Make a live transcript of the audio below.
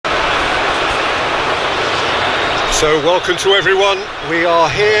So welcome to everyone. We are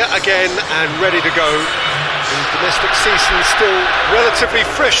here again and ready to go. The domestic season still relatively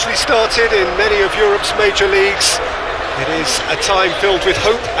freshly started in many of Europe's major leagues. It is a time filled with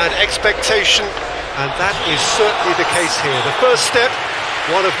hope and expectation, and that is certainly the case here. The first step,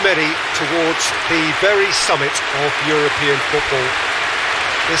 one of many, towards the very summit of European football.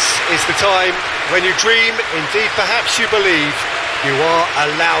 This is the time when you dream, indeed perhaps you believe, you are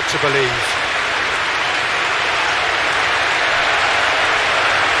allowed to believe.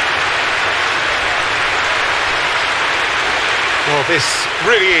 Well, this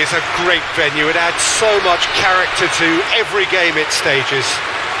really is a great venue. It adds so much character to every game it stages.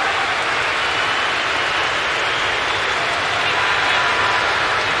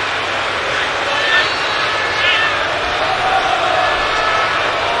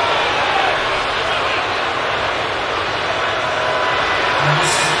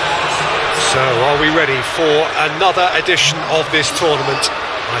 So, are we ready for another edition of this tournament?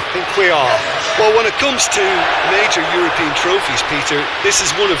 I think we are. Well, when it comes to major European trophies, Peter, this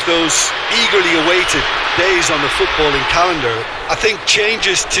is one of those eagerly awaited days on the footballing calendar. I think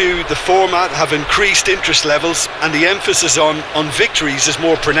changes to the format have increased interest levels, and the emphasis on victories is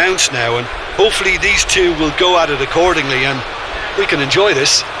more pronounced now, and hopefully these two will go at it accordingly and we can enjoy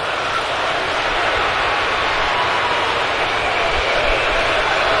this.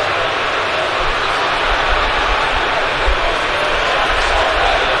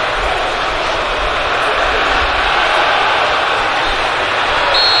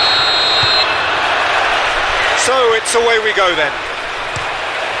 So it's away we go then.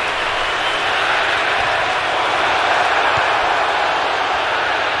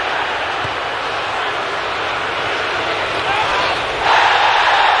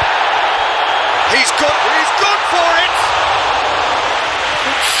 He's gone for it.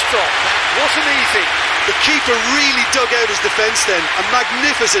 Good stop. That wasn't easy. The keeper really dug out his defence then. A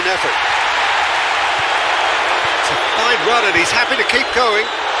magnificent effort. It's a fine run and he's happy to keep going.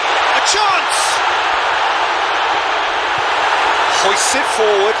 A chance! Hoists it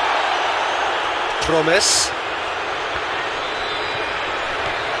forward. Promes.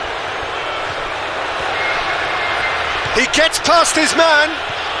 He gets past his man.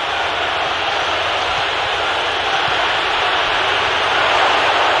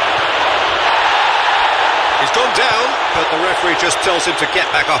 He's gone down, but the referee just tells him to get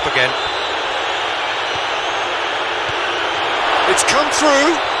back up again. It's come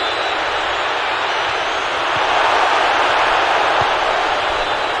through.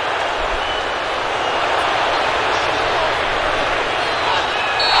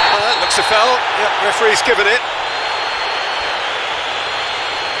 Looks a foul. Yep, referee's given it.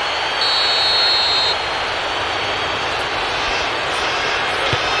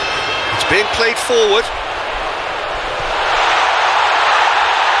 It's being played forward.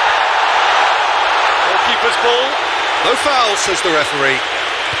 Goalkeeper's ball. No foul, says the referee.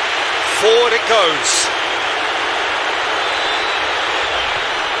 Forward it goes.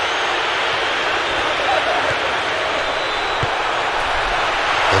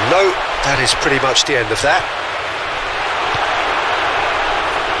 No, that is pretty much the end of that.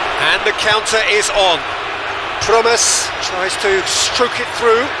 And the counter is on. Promes tries to stroke it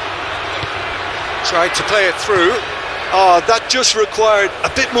through. Tried to play it through. That just required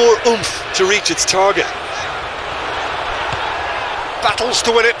a bit more oomph to reach its target. Battles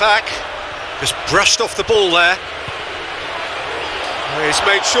to win it back. Just brushed off the ball there. He's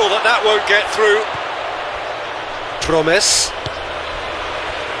made sure that that won't get through. Promes.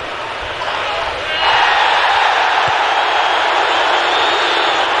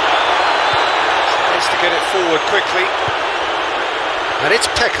 Get it forward quickly, and it's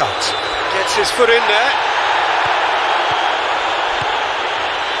Peckart, gets his foot in there.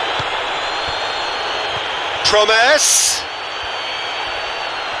 Promes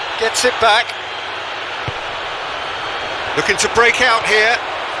gets it back, looking to break out here,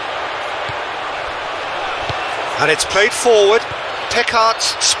 and it's played forward. Peckart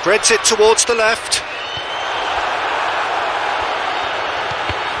spreads it towards the left.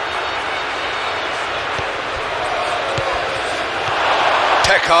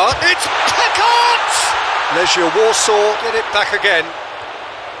 Peckart. It's Peckart! LEGIA Warsaw get it back again.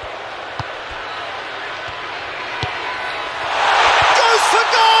 Goes for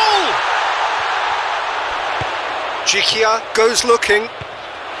goal! Jikia goes looking.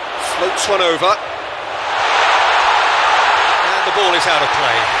 Floats one over. And the ball is out of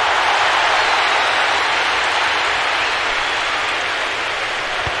play.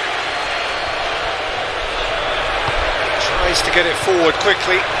 Tries to get it forward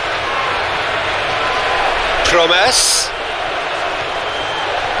quickly. Promise.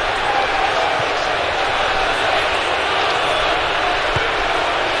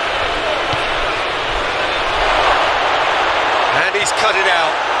 And he's cut it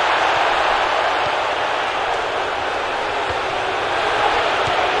out.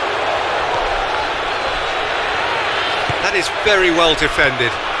 That is very well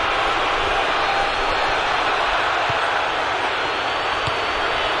defended.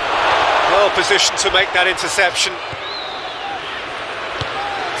 Well positioned to make that interception.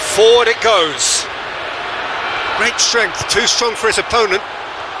 Forward it goes. Great strength, too strong for his opponent.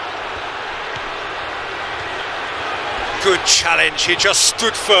 Good challenge, he just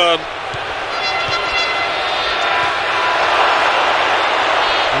stood firm.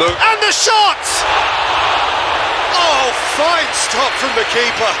 And the shot! Oh, fine stop from the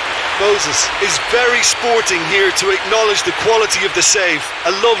keeper. Moses is very sporting here to acknowledge the quality of the save.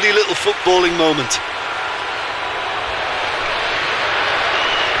 A lovely little footballing moment.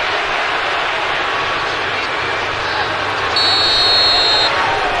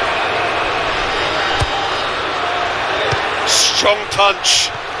 Strong punch.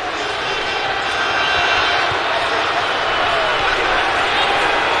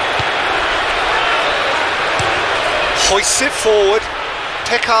 Hoists it forward.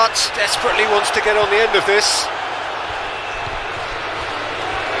 Peckhart desperately wants to get on the end of this.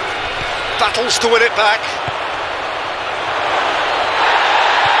 Battles to win it back.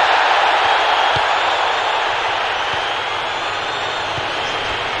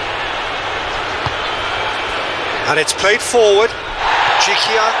 And it's played forward.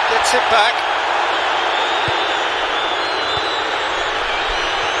 Chikia gets it back.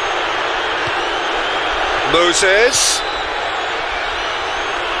 Moses.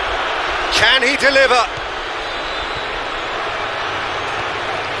 Can he deliver?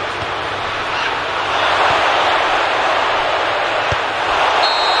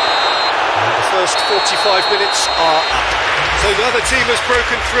 And the first 45 minutes are up. So neither team has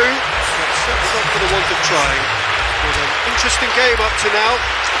broken through, but certainly not for the want of trying. With an interesting game up to now,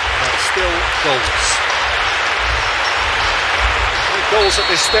 but still goals. No goals at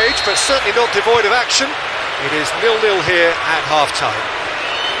this stage, but certainly not devoid of action. It is 0-0 here at half-time.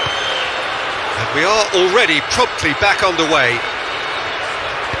 And we are already promptly back underway.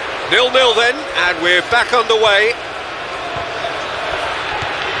 0-0 then, and we're back underway.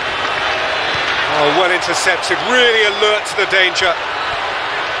 Oh, well intercepted, really alert to the danger.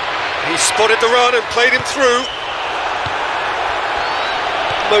 He spotted the run and played him through.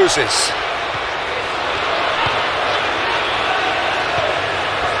 Moses.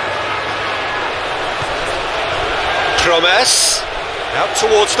 Promes. Out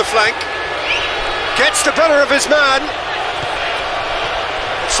towards the flank. Gets the better of his man.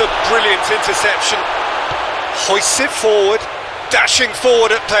 It's a brilliant interception. Hoists it forward. Dashing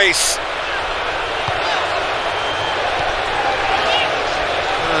forward at pace.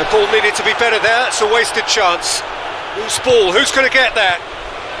 The ball needed to be better there. It's a wasted chance. Loose ball. Who's going to get that?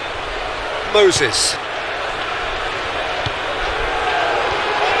 Moses.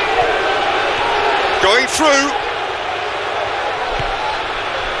 Going through.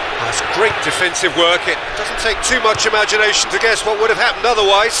 That's great defensive work. It doesn't take too much imagination to guess what would have happened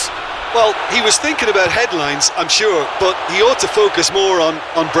otherwise. Well, he was thinking about headlines, I'm sure, but he ought to focus more on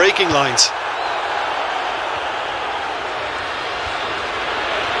breaking lines.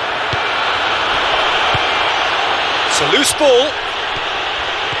 It's a loose ball.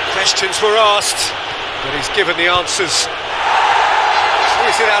 Questions were asked, but he's given the answers.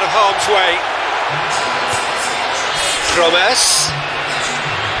 Clears it out of harm's way. Promes.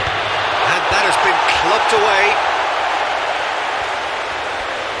 And that has been clubbed away.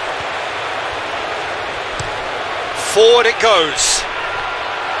 Forward it goes.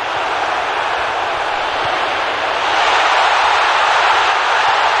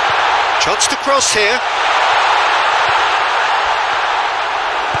 Chance to cross here.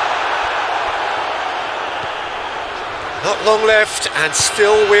 Not long left, and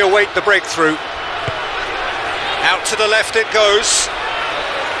still we await the breakthrough. Out to the left it goes.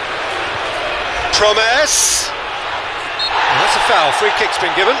 Promes. That's a foul. Free kick's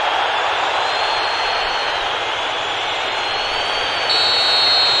been given.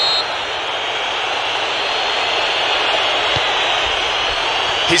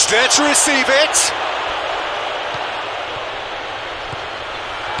 He's there to receive it.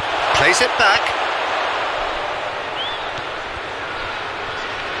 Plays it back.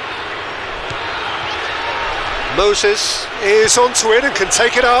 Moses is onto it and can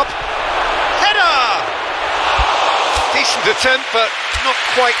take it up. Header! Decent attempt, but not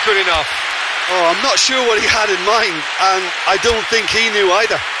quite good enough. Oh, I'm not sure what he had in mind, and I don't think he knew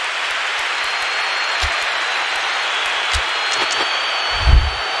either.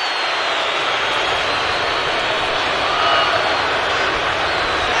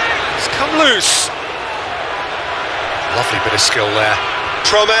 It's come loose. Lovely bit of skill there.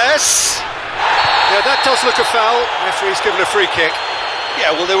 Promise. Yeah, that does look a foul. Referee's given a free kick.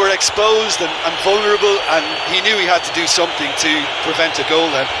 Yeah, well, they were exposed and vulnerable, and he knew he had to do something to prevent a goal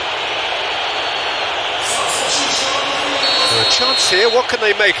then. So a chance here, what can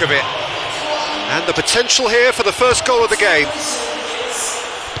they make of it? And the potential here for the first goal of the game.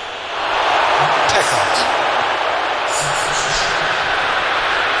 Tekart.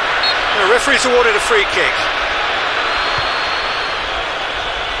 The referee's awarded a free kick.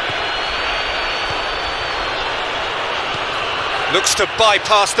 Looks to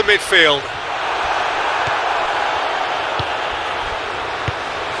bypass the midfield.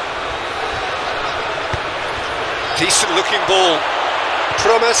 Decent looking ball.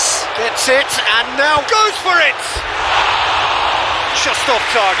 Promise gets it and now goes for it! Just off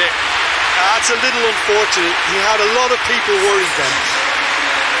target. That's a little unfortunate. He had a lot of people worried then.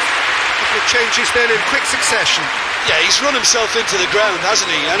 Couple of changes then in quick succession. Yeah, he's run himself into the ground, hasn't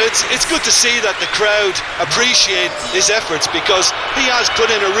he? And it's good to see that the crowd appreciate his efforts, because he has put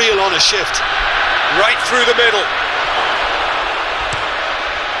in a real honest shift. Right through the middle.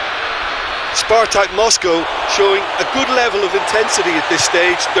 SPARTAK Moscow showing a good level of intensity at this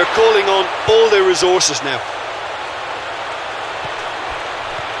stage. They're calling on all their resources now.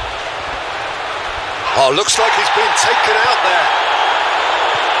 Oh, looks like he's been taken out there.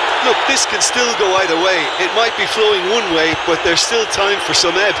 Look, this can still go either way. It might be flowing one way, but there's still time for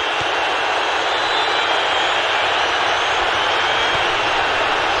some ebb.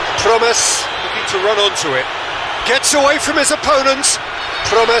 Promise looking to run onto it. Gets away from his opponents.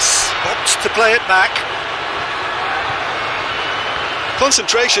 Promise wants to play it back.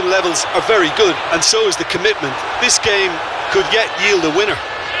 Concentration levels are very good, and so is the commitment. This game could yet yield a winner.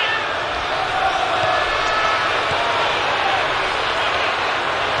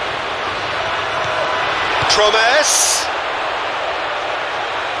 Promise.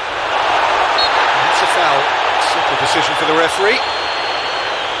 That's a foul. Simple decision for the referee.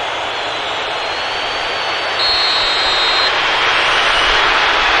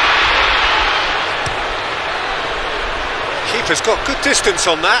 Keeper's got good distance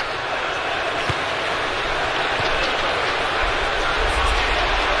on that.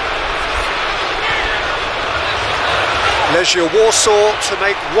 LEGIA Warsaw to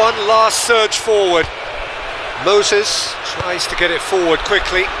make one last surge forward. Moses tries to get it forward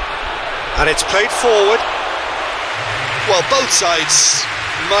quickly, and it's played forward. Well, both sides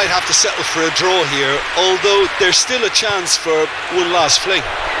might have to settle for a draw here, although there's still a chance for one last fling.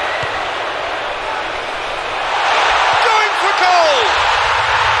 Going for goal!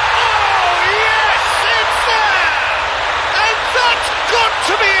 Oh yes, it's there! And that's got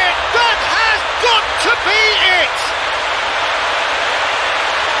to be it! That has got to be it!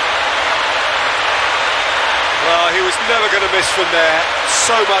 Well, he was never going to miss from there.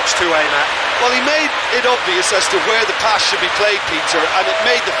 So much to aim at. Well, he made it obvious as to where the pass should be played, Peter, and it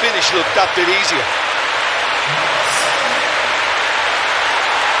made the finish look that bit easier.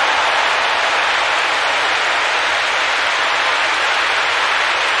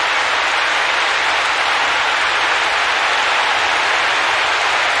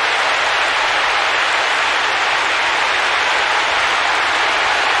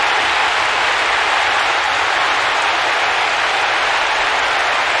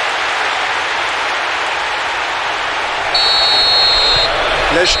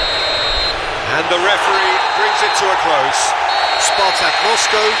 And the referee brings it to a close. SPARTAK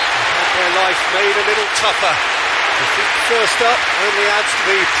Moscow have had their life made a little tougher. Defeat first up only adds to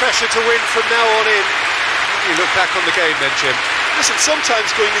the pressure to win from now on in. How do you look back on the game then, Jim? Listen,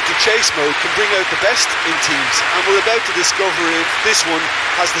 sometimes going into chase mode can bring out the best in teams, and we're about to discover if this one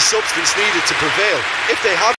has the substance needed to prevail. If they have